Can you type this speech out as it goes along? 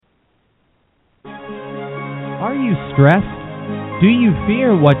Are you stressed? Do you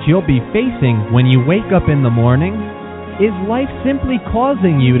fear what you'll be facing when you wake up in the morning? Is life simply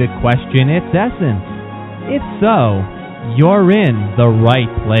causing you to question its essence? If so, you're in the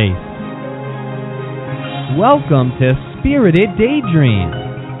right place. Welcome to Spirited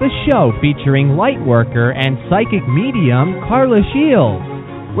Daydreams, the show featuring lightworker and psychic medium Karla,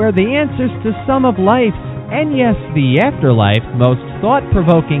 where the answers to some of life's, and yes, the afterlife's, most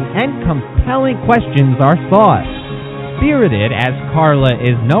thought-provoking and compelling questions are sought. Spirited, as Karla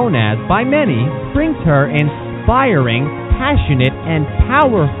is known as by many, brings her inspiring, passionate, and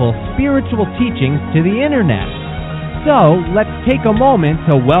powerful spiritual teachings to the internet. So, let's take a moment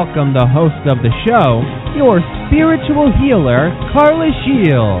to welcome the host of the show, your spiritual healer, Karla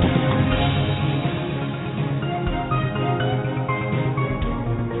Shields.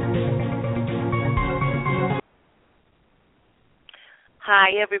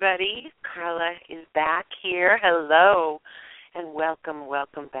 Hi, everybody. Karla is back here. Hello, and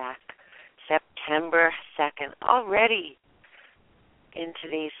welcome back. September 2nd, already in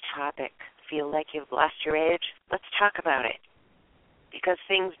today's topic. Feel like you've lost your edge? Let's talk about it. Because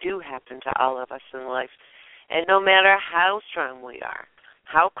things do happen to all of us in life. And no matter how strong we are,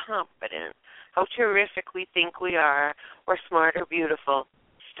 how competent, how terrific we think we are, or smart or beautiful,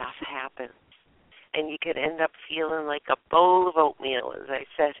 stuff happens. And you could end up feeling like a bowl of oatmeal, as I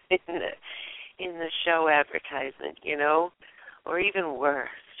said in the show advertisement, you know, or even worse,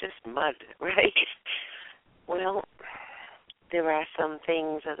 just mud, right? Well, there are some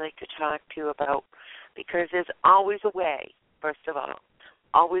things I'd like to talk to you about because there's always a way, first of all,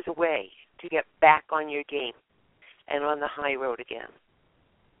 always a way to get back on your game and on the high road again.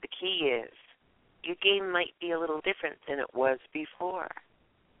 The key is your game might be a little different than it was before,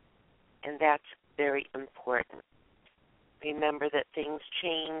 and that's very important. Remember that things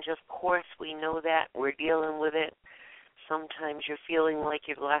change. Of course, we know that. We're dealing with it. Sometimes you're feeling like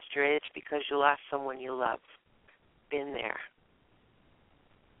you've lost your edge because you lost someone you love. Been there.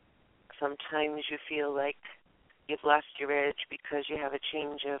 Sometimes you feel like you've lost your edge because you have a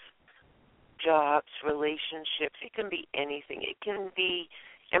change of jobs, relationships. It can be anything. It can be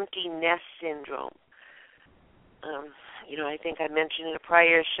empty nest syndrome. I think I mentioned in a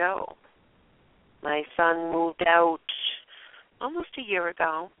prior show. My son moved out almost a year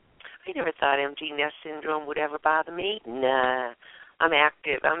ago. I never thought empty nest syndrome would ever bother me. Nah, I'm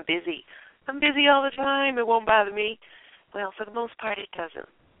active. I'm busy. I'm busy all the time. It won't bother me. Well, for the most part, it doesn't.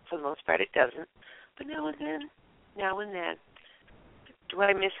 But now and then. Do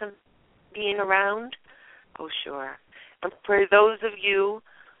I miss him being around? Oh, sure. And for those of you,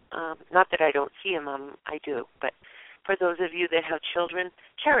 not that I don't see him, I do, but for those of you that have children,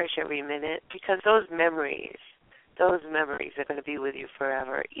 cherish every minute because those memories are going to be with you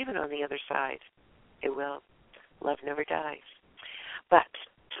forever, even on the other side. It will. Love never dies. But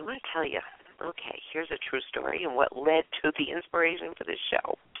I want to tell you, okay, here's a true story and what led to the inspiration for this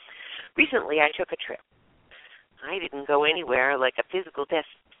show. Recently, I took a trip. I didn't go anywhere like a physical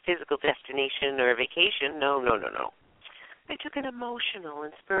destination or a vacation. No. I took an emotional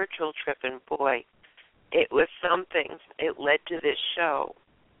and spiritual trip, and boy, it was something. It led to this show.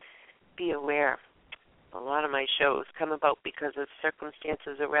 Be aware. A lot of my shows come about because of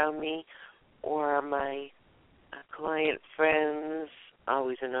circumstances around me or my client friends,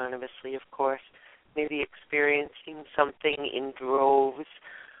 always anonymously, of course, maybe experiencing something in droves,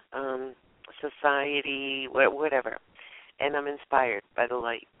 society, whatever. And I'm inspired by the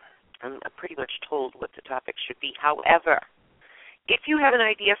light. I'm pretty much told what the topic should be. However, if you have an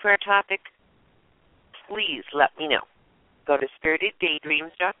idea for a topic, please let me know. Go to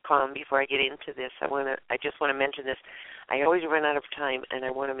spiriteddaydreams.com before I get into this. I just want to mention this. I always run out of time, and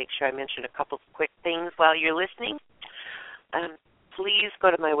I want to make sure I mention a couple quick things while you're listening. Please go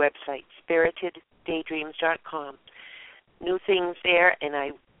to my website, spiriteddaydreams.com. New things there, and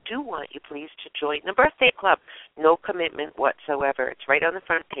I do want you, please, to join the birthday club. No commitment whatsoever. It's right on the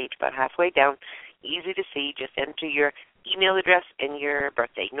front page, about halfway down. Easy to see. Just enter your email address and your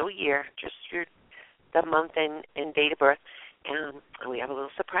birthday. No year, just the month and date of birth. And we have a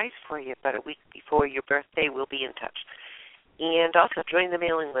little surprise for you. About a week before your birthday, we'll be in touch. And also join the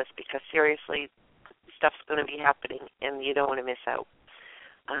mailing list because, seriously, stuff's going to be happening, and you don't want to miss out.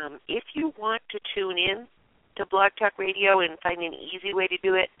 If you want to tune in to Blog Talk Radio and find an easy way to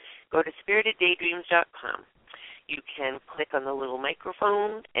do it, go to spiriteddaydreams.com. You can click on the little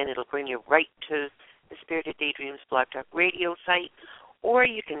microphone, and it'll bring you right to the Spirited Daydreams Blog Talk Radio site, or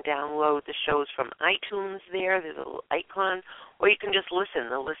you can download the shows from iTunes there. There's a little icon, or you can just listen.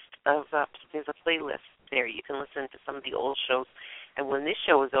 There's a playlist there. You can listen to some of the old shows And when this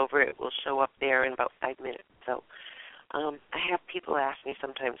show is over, it will show up there in about 5 minutes. So I have people ask me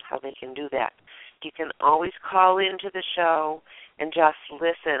sometimes how they can do that. You can always call into the show and just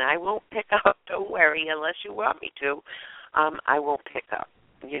listen. I won't pick up, don't worry, unless you want me to. I won't pick up,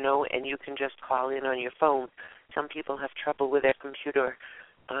 and you can just call in on your phone. Some people have trouble with their computer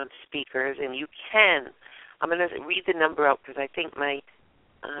speakers, and you can. I'm going to read the number out because I think I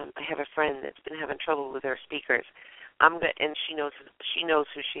have a friend that's been having trouble with her speakers. And she knows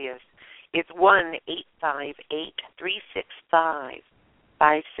who she is. It's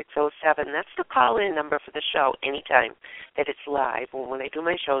 1-858-365-5607. That's the call-in number for the show anytime that it's live. When I do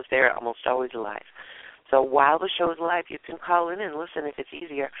my shows, they're almost always live. So while the show is live, you can call in and listen if it's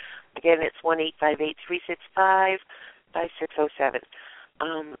easier. Again, it's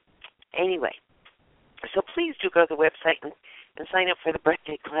 1-858-365-5607. Anyway, so please do go to the website and sign up for the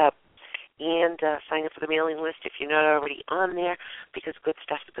birthday club and sign up for the mailing list if you're not already on there, because good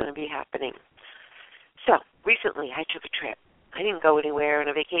stuff is going to be happening. So recently I took a trip. I didn't go anywhere on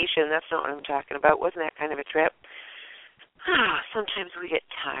a vacation. That's not what I'm talking about. It wasn't that kind of a trip. Sometimes we get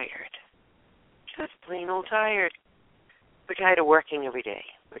tired. Just plain old tired. We're tired of working every day.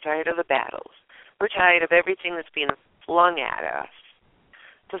 We're tired of the battles. We're tired of everything that's being flung at us.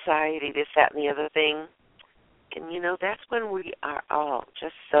 Society, this, that, and the other thing. And, that's when we are all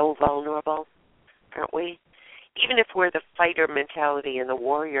just so vulnerable, aren't we? Even if we're the fighter mentality and the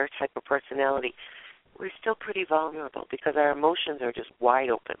warrior type of personality, we're still pretty vulnerable because our emotions are just wide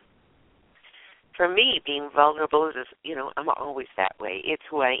open. For me, being vulnerable is, I'm always that way. It's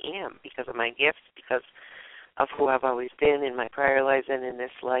who I am because of my gifts, because of who I've always been in my prior lives and in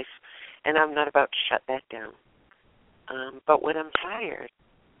this life, and I'm not about to shut that down. But when I'm tired,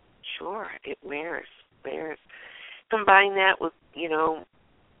 sure, it wears. Combine that with,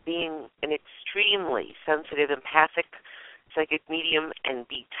 being an extremely sensitive, empathic, psychic medium and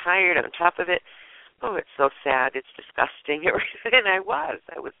be tired on top of it. Oh, it's so sad. It's disgusting. And I was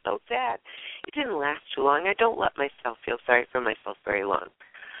so sad. It didn't last too long. I don't let myself feel sorry for myself very long.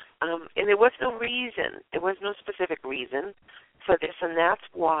 And there was no reason. There was no specific reason for this, and that's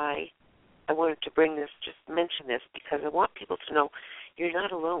why I wanted to bring this, just mention this, because I want people to know you're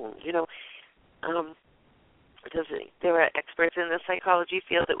not alone. There are experts in the psychology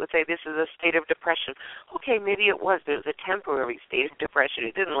field that would say this is a state of depression. Okay, maybe it was. It was a temporary state of depression.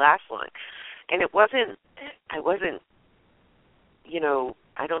 It didn't last long. And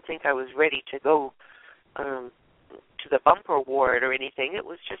I don't think I was ready to go to the bumper ward or anything. It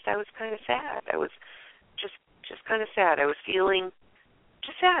was just I was kind of sad. I was just kind of sad. I was feeling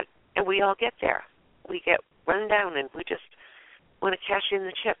just sad. And we all get there. We get run down and we just want to cash in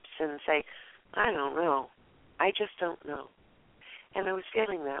the chips and say, I don't know. I just don't know. And I was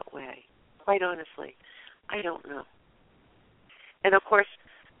feeling that way, quite honestly. I don't know. And, of course,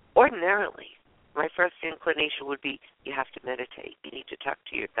 ordinarily, my first inclination would be you have to meditate. You need to talk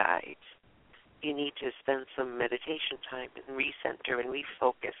to your guides. You need to spend some meditation time and recenter and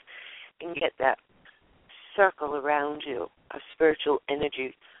refocus and get that circle around you of spiritual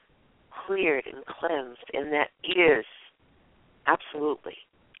energy cleared and cleansed. And that is absolutely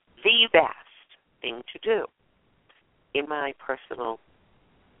the best thing to do in my personal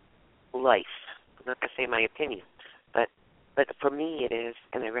life. I'm not going to say my opinion, but for me it is,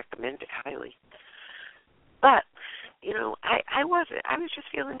 and I recommend it highly. But, I was just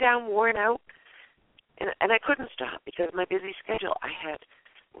feeling down, worn out, and I couldn't stop because of my busy schedule. I had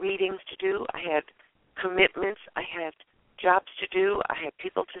readings to do, I had commitments, I had jobs to do, I had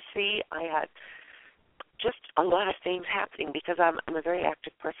people to see, I had just a lot of things happening because I'm a very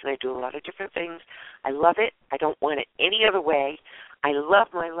active person. I do a lot of different things. I love it. I don't want it any other way. I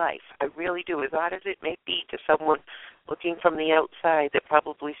love my life. I really do. As odd as it may be to someone looking from the outside that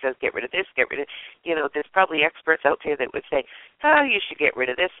probably says, get rid of this, get rid of, there's probably experts out there that would say, you should get rid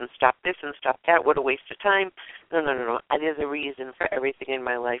of this and stop that. What a waste of time. No. There's a reason for everything in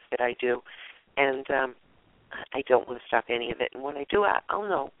my life that I do, and I don't want to stop any of it. And when I do, I'll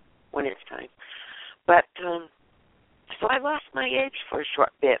know when it's time. But, so I lost my edge for a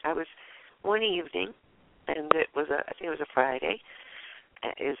short bit. I was one evening, and I think it was a Friday,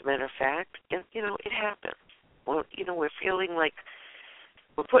 as a matter of fact, and, it happens. Well, we're feeling like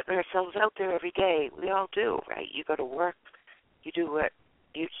we're putting ourselves out there every day. We all do, right? You go to work, you do what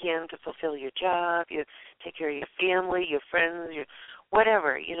you can to fulfill your job, you take care of your family, your friends, your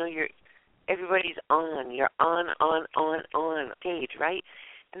whatever. Everybody's on. You're on stage, right?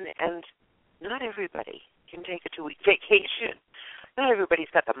 And not everybody can take a 2-week vacation. Not everybody's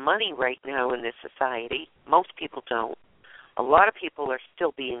got the money right now in this society. Most people don't. A lot of people are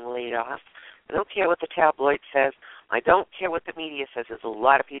still being laid off. I don't care what the tabloid says. I don't care what the media says. There's a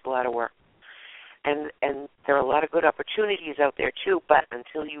lot of people out of work. And there are a lot of good opportunities out there, too, but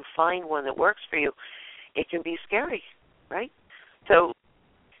until you find one that works for you, it can be scary, right? So,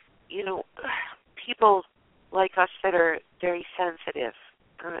 people like us that are very sensitive,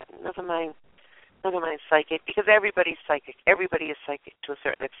 never mind psychic, because everybody's psychic. Everybody is psychic to a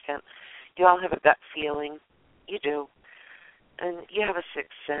certain extent. You all have a gut feeling. You do. And you have a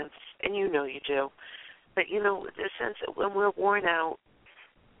sixth sense, and you know you do. But, the sense that when we're worn out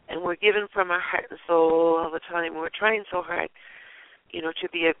and we're given from our heart and soul all the time, we're trying so hard, to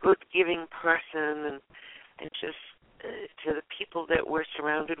be a good giving person and just to the people that we're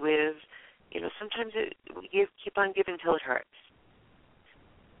surrounded with, sometimes we keep on giving till it hurts.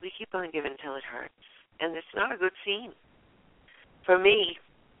 We keep on giving till it hurts. And it's not a good scene. For me,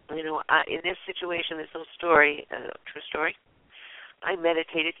 in this situation, this little story, true story, I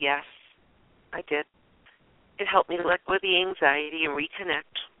meditated, yes, I did. It helped me to let go of the anxiety and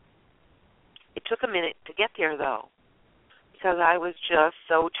reconnect. It took a minute to get there, though, because I was just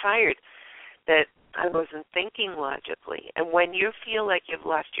so tired that I wasn't thinking logically. And when you feel like you've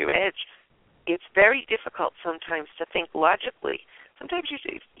lost your edge, it's very difficult sometimes to think logically. Sometimes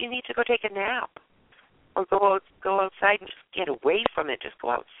you need to go take a nap or go outside and just get away from it. Just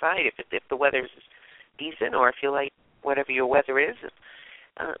go outside if the weather's decent, or if you like whatever your weather is,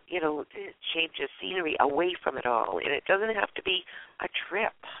 change the scenery away from it all. And it doesn't have to be a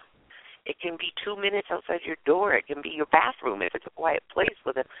trip. It can be 2 minutes outside your door. It can be your bathroom if it's a quiet place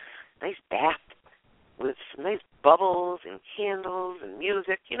with a nice bath with some nice bubbles and candles and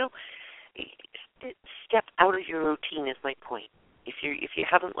music. Step out of your routine is my point. If you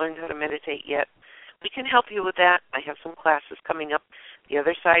haven't learned how to meditate yet, we can help you with that. I have some classes coming up. The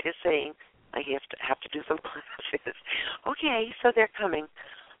other side is saying I have to do some classes. Okay, so they're coming.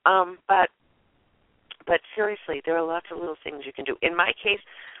 But seriously, there are lots of little things you can do. In my case,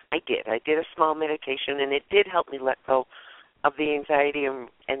 I did a small meditation, and it did help me let go of the anxiety and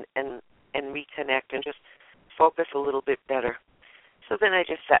reconnect and just focus a little bit better. So then I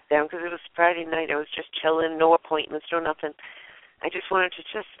just sat down because it was Friday night. I was just chilling, no appointments, no nothing. I just wanted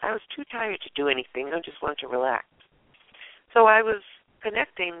to I was too tired to do anything. I just wanted to relax. So I was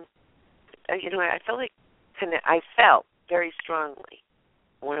connecting. I felt very strongly.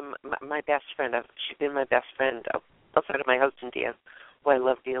 One of my best friend, she's been my best friend outside of my husband, Dan, who I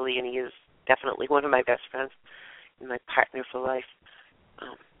love dearly, and he is definitely one of my best friends and my partner for life.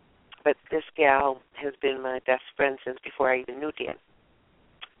 But this gal has been my best friend since before I even knew Dan.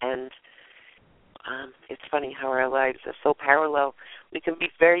 And it's funny how our lives are so parallel. We can be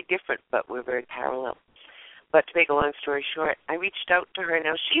very different, but we're very parallel. But to make a long story short, I reached out to her.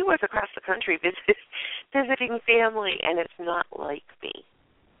 Now, she was across the country visiting family, and it's not like me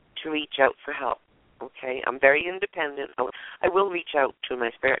to reach out for help, okay? I'm very independent. I will reach out to my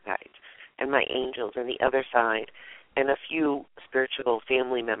spirit guides and my angels and the other side and a few spiritual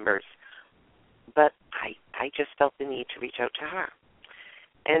family members. But I just felt the need to reach out to her.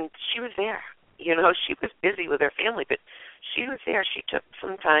 And she was there. She was busy with her family, but she was there. She took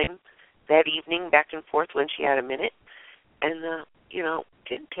some time that evening back and forth when she had a minute. And,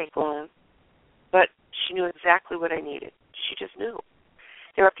 didn't take long. But she knew exactly what I needed. She just knew.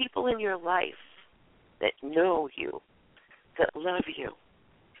 There are people in your life that know you, that love you.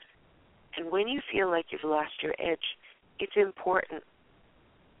 And when you feel like you've lost your edge, it's important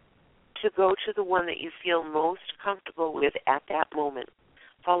to go to the one that you feel most comfortable with at that moment.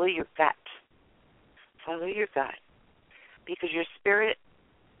 Follow your gut. Follow your gut. Because your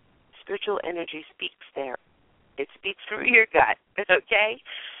spiritual energy speaks there. It speaks through your gut, okay?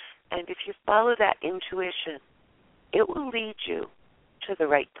 And if you follow that intuition, it will lead you to the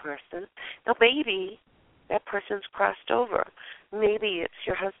right person. Now, maybe that person's crossed over. Maybe it's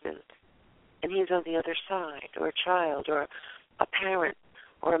your husband, and he's on the other side, or a child, or a parent,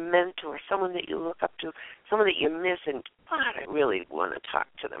 or a mentor, someone that you look up to, someone that you miss, and, God, I really want to talk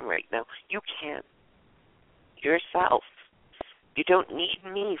to them right now. You can. Yourself. You don't need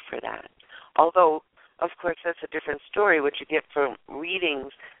me for that. Although, of course, that's a different story. What you get from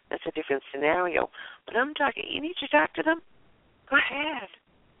readings, that's a different scenario. But I'm talking, you need to talk to them? Go ahead.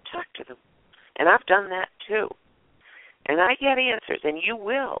 Talk to them. And I've done that, too. And I get answers, and you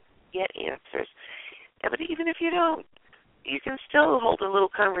will get answers. But even if you don't, you can still hold a little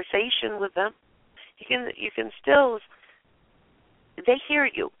conversation with them. You can still, they hear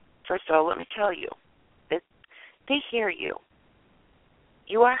you. First of all, let me tell you, that they hear you.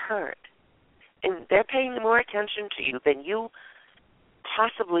 You are heard. And they're paying more attention to you than you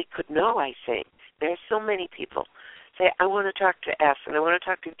possibly could know, I think. There are so many people say, I want to talk to S and I want to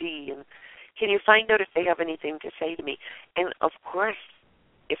talk to D, Can you find out if they have anything to say to me? And, of course,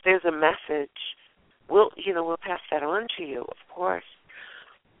 if there's a message, we'll pass that on to you, of course.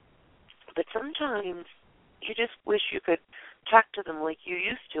 But sometimes you just wish you could talk to them like you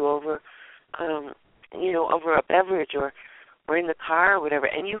used to over, over a beverage or in the car or whatever,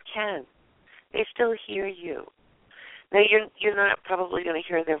 and you can. They still hear you. Now, you're not probably going to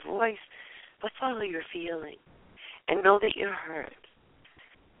hear their voice, but follow your feeling and know that you're heard.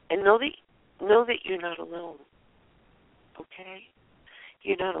 And know that you're not alone, okay?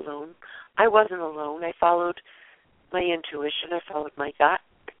 You're not alone. I wasn't alone. I followed my intuition. I followed my gut.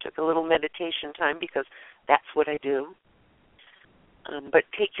 I took a little meditation time because that's what I do. But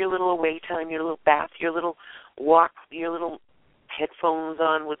take your little away time, your little bath, your little walk, your little headphones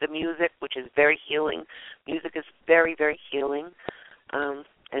on with the music, which is very healing. Music is very, very healing.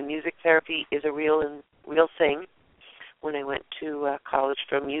 And music therapy is a real thing. When I went to college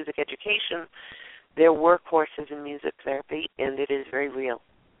for music education, there were courses in music therapy, and it is very real.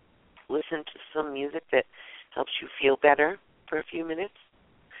 Listen to some music that helps you feel better for a few minutes.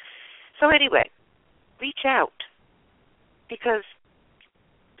 So anyway, reach out, because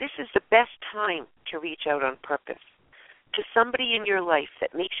this is the best time to reach out on purpose to somebody in your life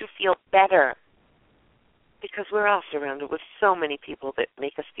that makes you feel better, because we're all surrounded with so many people that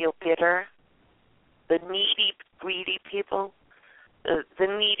make us feel bitter. The needy, greedy people, the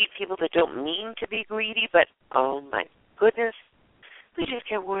needy people that don't mean to be greedy, but, oh, my goodness, we just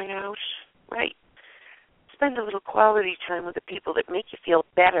get worn out, right? Spend a little quality time with the people that make you feel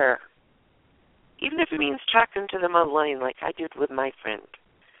better, even if it means talking to them online like I did with my friend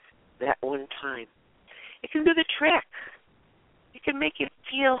that one time. It can do the trick. It can make you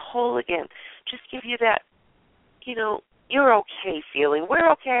feel whole again. Just give you that, you're okay feeling.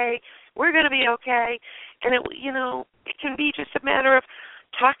 We're okay. We're going to be okay. And, it can be just a matter of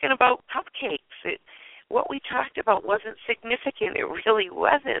talking about cupcakes. What we talked about wasn't significant. It really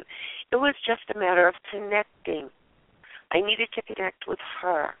wasn't. It was just a matter of connecting. I needed to connect with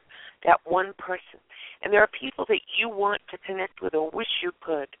her, that one person. And there are people that you want to connect with or wish you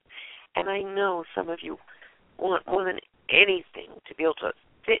could. And I know some of you want more than anything to be able to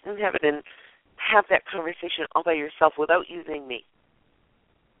sit in heaven and have that conversation all by yourself without using me.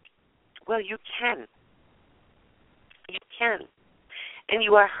 Well, you can. You can. And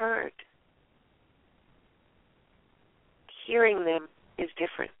you are heard. Hearing them is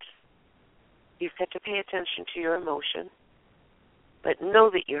different. You've got to pay attention to your emotion, but know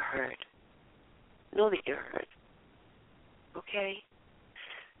that you're heard. Know that you're heard. Okay?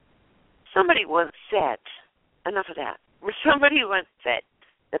 Somebody once said, enough of that. Somebody once said,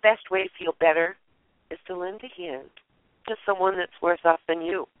 the best way to feel better is to lend a hand to someone that's worse off than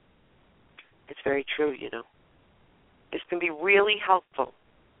you. It's very true, This can be really helpful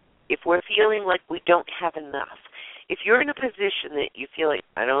if we're feeling like we don't have enough. If you're in a position that you feel like,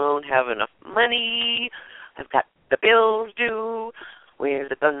 I don't have enough money, I've got the bills due,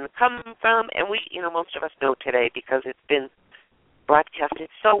 where's it going to come from? And we, most of us know today because it's been broadcasted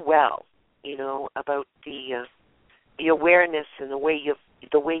so well, about the awareness and the way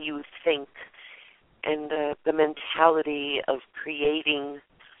you think and the mentality of creating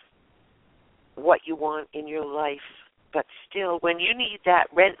what you want in your life. But still, when you need that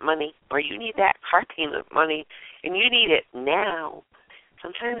rent money or you need that car payment money and you need it now,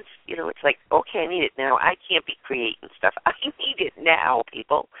 sometimes, it's like, okay, I need it now. I can't be creating stuff. I need it now,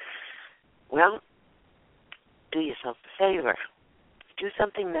 people. Well, do yourself a favor. Do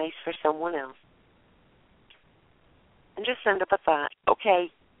something nice for someone else. And just send up a thought.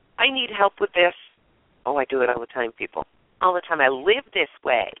 Okay, I need help with this. Oh, I do it all the time, people. All the time. I live this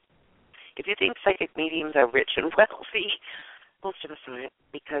way. If you think psychic mediums are rich and wealthy, most of us aren't,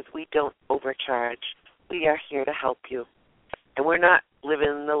 because we don't overcharge. We are here to help you. And we're not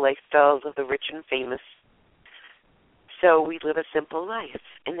living the lifestyles of the rich and famous. So we live a simple life.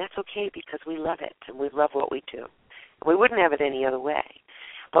 And that's okay because we love it and we love what we do. And we wouldn't have it any other way.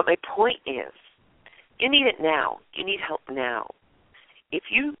 But my point is, you need it now. You need help now. If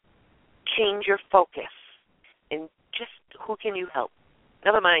you change your focus and just who can you help?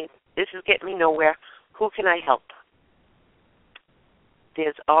 Never mind. This is getting me nowhere. Who can I help?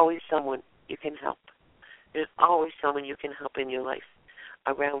 There's always someone you can help. There's always someone you can help in your life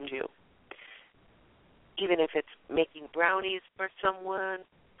around you. Even if it's making brownies for someone,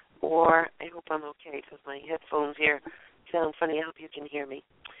 or I hope I'm okay because my headphones here sound funny. I hope you can hear me.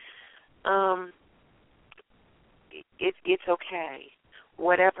 It's okay.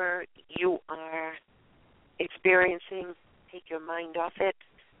 Whatever you are experiencing, take your mind off it.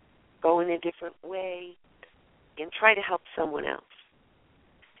 Go in a different way, and try to help someone else.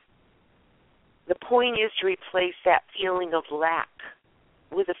 The point is to replace that feeling of lack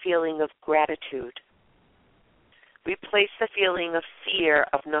with a feeling of gratitude. Replace the feeling of fear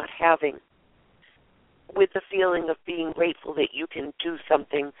of not having with the feeling of being grateful that you can do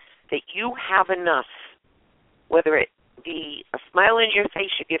something, that you have enough, whether it be a smile on your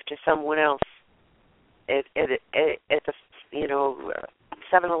face you give to someone else at the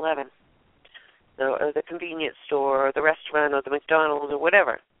 7-Eleven, or the convenience store, or the restaurant, or the McDonald's, or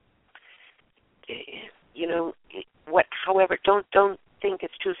whatever. However, don't think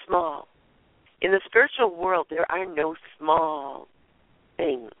it's too small. In the spiritual world, there are no small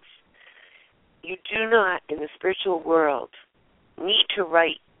things. You do not, in the spiritual world, need to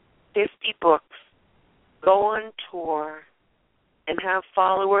write 50 books, go on tour, and have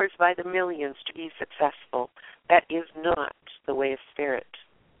followers by the millions to be successful. That is not the way of spirit.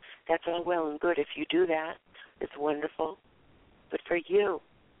 That's all well and good if you do that. It's wonderful. But for you,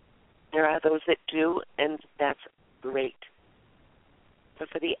 there are those that do, and that's great. But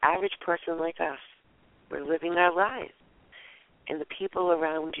for the average person like us, we're living our lives. And the people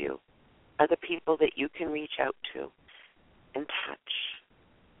around you are the people that you can reach out to and touch.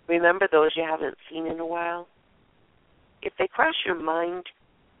 Remember those you haven't seen in a while? If they cross your mind,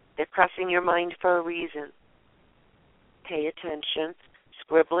 they're crossing your mind for a reason. Pay attention.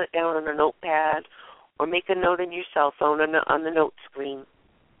 Scribble it down on a notepad or make a note on your cell phone on the note screen.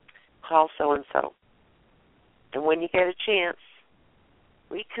 Call so-and-so. And when you get a chance,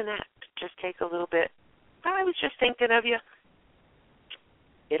 reconnect. Just take a little bit. I was just thinking of you.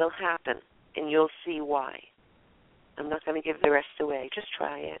 It'll happen, and you'll see why. I'm not going to give the rest away. Just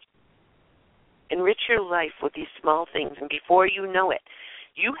try it. Enrich your life with these small things, and before you know it,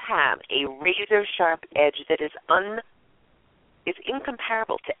 you have a razor-sharp edge that is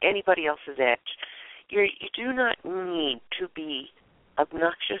incomparable to anybody else's edge. You do not need to be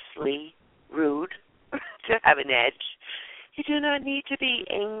obnoxiously rude to have an edge. You do not need to be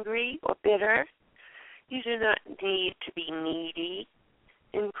angry or bitter. You do not need to be needy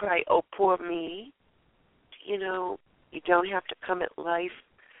and cry, oh, poor me. You don't have to come at life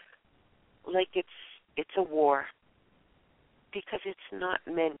like it's a war, because it's not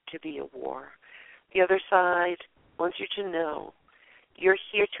meant to be a war. The other side wants you to know you're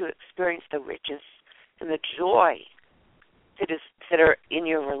here to experience the riches and the joy that are in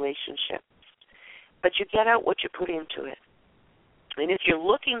your relationship. But you get out what you put into it. And if you're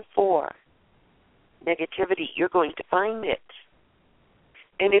looking for negativity, you're going to find it.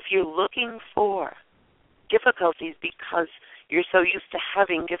 And if you're looking for difficulties because you're so used to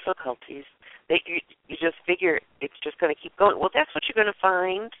having difficulties that you just figure it's just going to keep going, well, that's what you're going to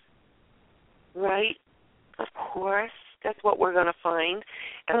find, right? Of course, that's what we're going to find.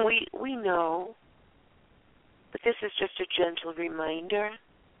 And we know. But this is just a gentle reminder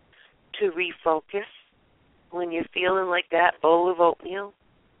to refocus. When you're feeling like that bowl of oatmeal,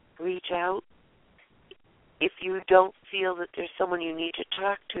 reach out. If you don't feel that there's someone you need to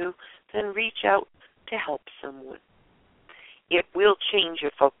talk to, then reach out to help someone. It will change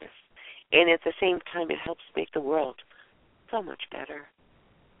your focus. And at the same time, it helps make the world so much better.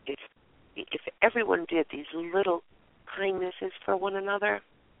 If everyone did these little kindnesses for one another,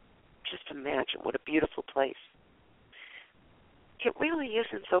 just imagine what a beautiful place. It really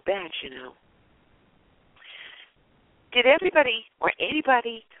isn't so bad, Did everybody or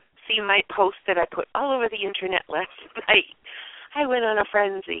anybody see my post that I put all over the internet last night? I went on a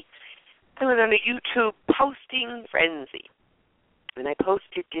frenzy. I went on a YouTube posting frenzy. And I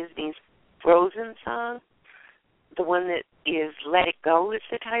posted Disney's Frozen song, the one that is Let It Go is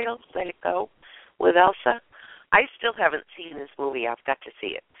the title, Let It Go, with Elsa. I still haven't seen this movie. I've got to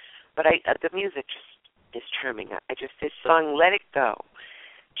see it. But the music just is charming. This song, Let It Go,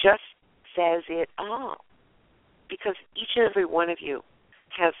 just says it all. Because each and every one of you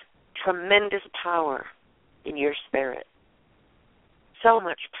has tremendous power in your spirit. So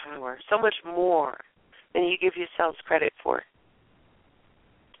much power, so much more than you give yourselves credit for.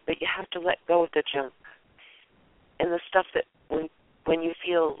 But you have to let go of the junk and the stuff that when you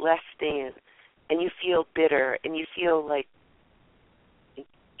feel less than and you feel bitter and you feel like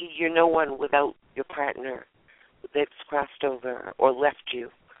you're no one without your partner that's crossed over or left you,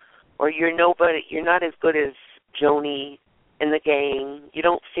 or you're nobody, you're not as good as Joni and the gang, you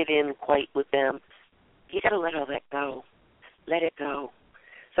don't fit in quite with them. You got to let all that go. Let it go.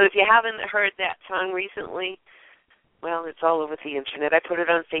 So if you haven't heard that song recently, well, it's all over the internet. I put it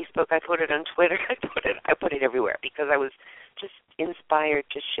on Facebook. I put it on Twitter. I put it everywhere because I was just inspired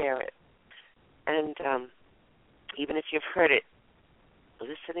to share it. And even if you've heard it,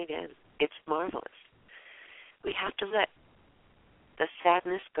 listen again. It's marvelous. We have to let the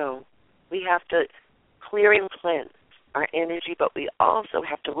sadness go We have to clear and cleanse our energy, but we also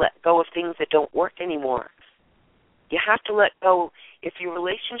have to let go of things that don't work anymore. You have to let go. If your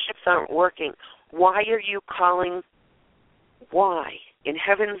relationships aren't working, why are you calling? Why, in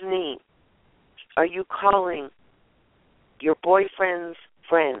heaven's name, are you calling your boyfriend's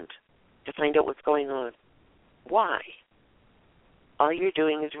friend to find out what's going on? Why? All you're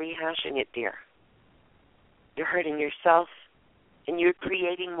doing is rehashing it, dear. You're hurting yourself, and you're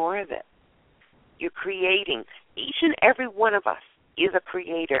creating more of it. You're creating. Each and every one of us is a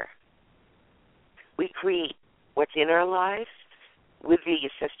creator. We create what's in our lives with the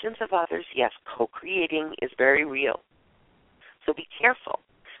assistance of others. Yes, co-creating is very real. So be careful,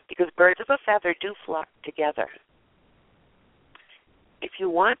 because birds of a feather do flock together. If you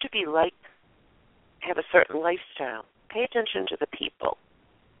want to be like, have a certain lifestyle, pay attention to the people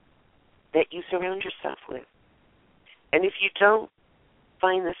that you surround yourself with. And if you don't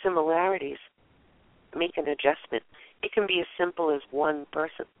find the similarities, make an adjustment. It can be as simple as one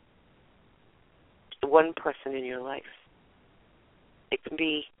person in your life. It can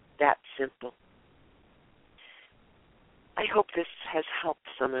be that simple. I hope this has helped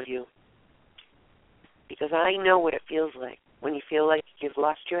some of you, because I know what it feels like when you feel like you've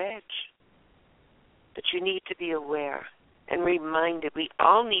lost your edge. But you need to be aware and reminded. We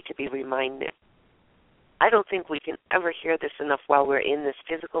all need to be reminded. I don't think we can ever hear this enough while we're in this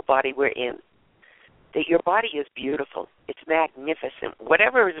physical body we're in, that your body is beautiful. It's magnificent.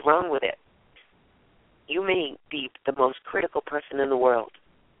 Whatever is wrong with it, you may be the most critical person in the world.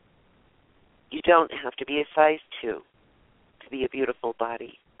 You don't have to be a size 2 to be a beautiful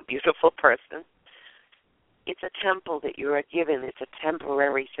body, a beautiful person. It's a temple that you are given. It's a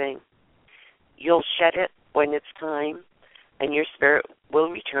temporary thing. You'll shed it when it's time, and your spirit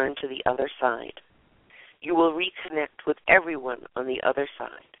will return to the other side. You will reconnect with everyone on the other side,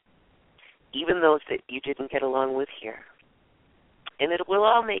 even those that you didn't get along with here. And it will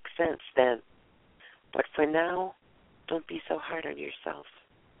all make sense then. But for now, don't be so hard on yourself,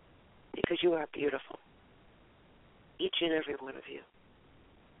 because you are beautiful, each and every one of you.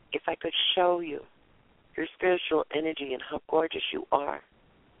 If I could show you your spiritual energy and how gorgeous you are,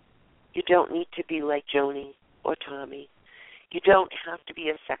 you don't need to be like Joni or Tommy. You don't have to be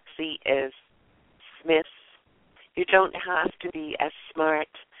as sexy as Smith. You don't have to be as smart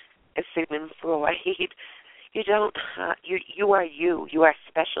as Sigmund Freud. You don't have, you are you. You are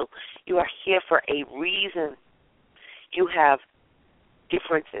special. You are here for a reason. You have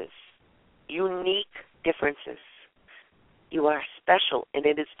differences, unique differences. You are special, and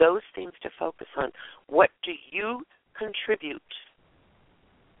it is those things to focus on. What do you contribute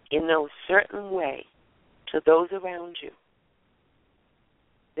in a certain way to those around you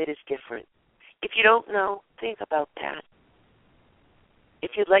that is different? If you don't know, think about that.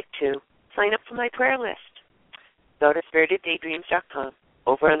 If you'd like to, sign up for my prayer list. Go to spiriteddaydreams.com.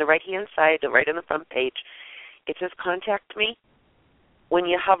 Over on the right-hand side, right on the front page, it says Contact Me. When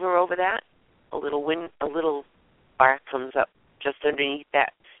you hover over that, a little bar comes up just underneath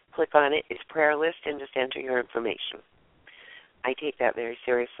that. Click on it. It's prayer list, and just enter your information. I take that very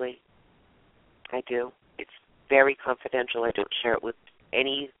seriously. I do. It's very confidential. I don't share it with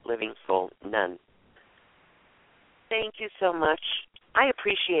any living soul, none. Thank you so much. I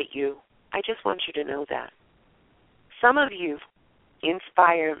appreciate you. I just want you to know that. Some of you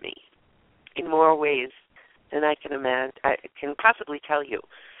inspire me in more ways than I can imagine. I can possibly tell you.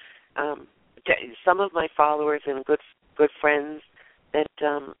 Some of my followers and good friends that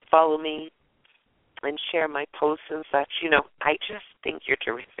follow me and share my posts and such, I just think you're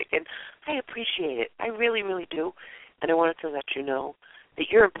terrific, and I appreciate it. I really, really do. And I wanted to let you know that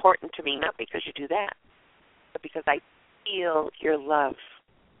you're important to me, not because you do that, but because I feel your love.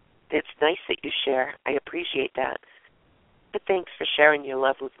 It's nice that you share. I appreciate that. But thanks for sharing your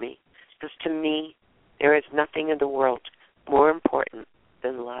love with me, because to me, there is nothing in the world more important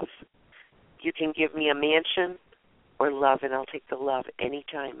than love. You can give me a mansion or love, and I'll take the love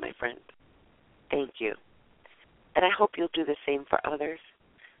anytime, my friend. Thank you. And I hope you'll do the same for others.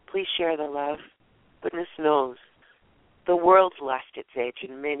 Please share the love. Goodness knows, the world's lost its edge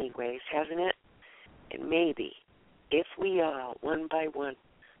in many ways, hasn't it? And maybe if we all, one by one,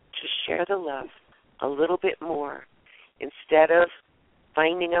 just share the love a little bit more, instead of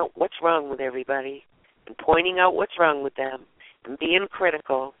finding out what's wrong with everybody and pointing out what's wrong with them and being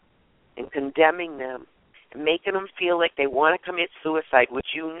critical and condemning them and making them feel like they want to commit suicide, which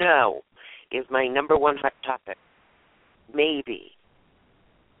you know is my number one hot topic, maybe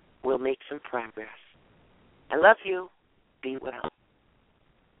we'll make some progress. I love you. Be well.